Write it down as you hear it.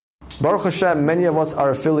Baruch Hashem, many of us are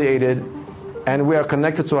affiliated and we are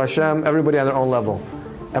connected to Hashem, everybody on their own level.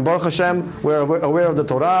 And Baruch Hashem, we're aware of the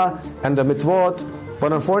Torah and the mitzvot,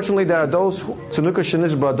 but unfortunately there are those, tzedukah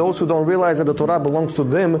shenishba, those who don't realize that the Torah belongs to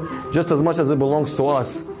them just as much as it belongs to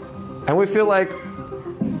us. And we feel like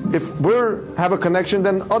if we have a connection,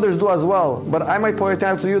 then others do as well. But I might point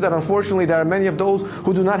out to you that unfortunately there are many of those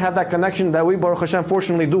who do not have that connection that we, Baruch Hashem,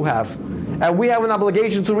 fortunately do have. And we have an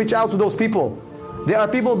obligation to reach out to those people. There are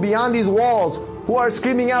people beyond these walls who are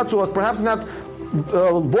screaming out to us, perhaps not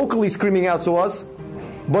vocally screaming out to us,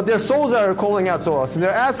 but their souls are calling out to us. And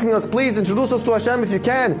they're asking us, please introduce us to Hashem if you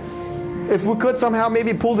can. If we could somehow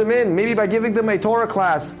maybe pull them in, maybe by giving them a Torah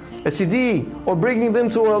class, a CD, or bringing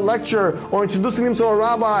them to a lecture, or introducing them to a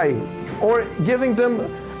rabbi, or giving them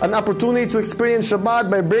an opportunity to experience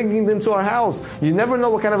Shabbat by bringing them to our house. You never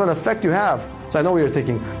know what kind of an effect you have. So I know what you're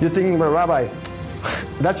thinking. You're thinking about a rabbi.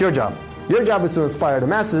 That's your job. Your job is to inspire the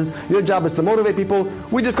masses. Your job is to motivate people.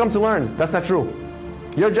 We just come to learn. That's not true.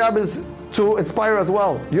 Your job is to inspire as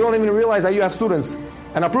well. You don't even realize that you have students.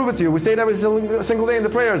 And I'll prove it to you. We say it every single day in the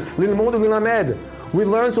prayers. We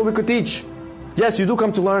learn so we could teach. Yes, you do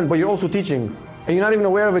come to learn, but you're also teaching. And you're not even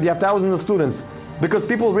aware of it. You have thousands of students. Because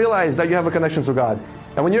people realize that you have a connection to God.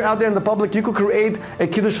 And when you're out there in the public, you could create a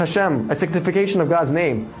Kiddush Hashem, a sanctification of God's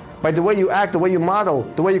name. By the way you act, the way you model,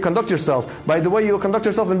 the way you conduct yourself, by the way you conduct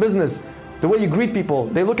yourself in business, the way you greet people.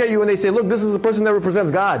 They look at you and they say, look, this is a person that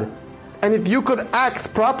represents God. And if you could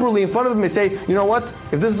act properly in front of them and say, you know what,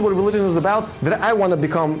 if this is what religion is about, then I want to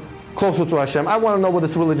become closer to Hashem. I want to know what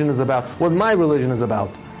this religion is about, what my religion is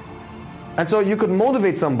about. And so you could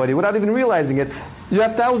motivate somebody without even realizing it. You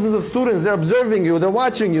have thousands of students, they're observing you, they're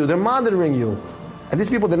watching you, they're monitoring you. And these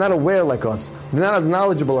people, they're not aware like us. They're not as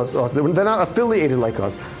knowledgeable as us. They're not affiliated like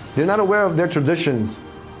us. They're not aware of their traditions.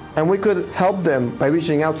 And we could help them by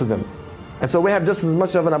reaching out to them. And so we have just as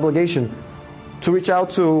much of an obligation to reach out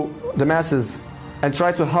to the masses and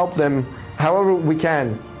try to help them however we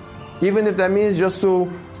can. Even if that means just to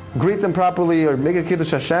greet them properly or make a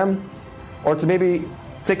Kiddush Hashem, or to maybe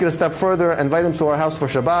take it a step further and invite them to our house for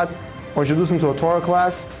Shabbat, or introduce them to a Torah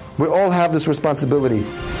class. We all have this responsibility.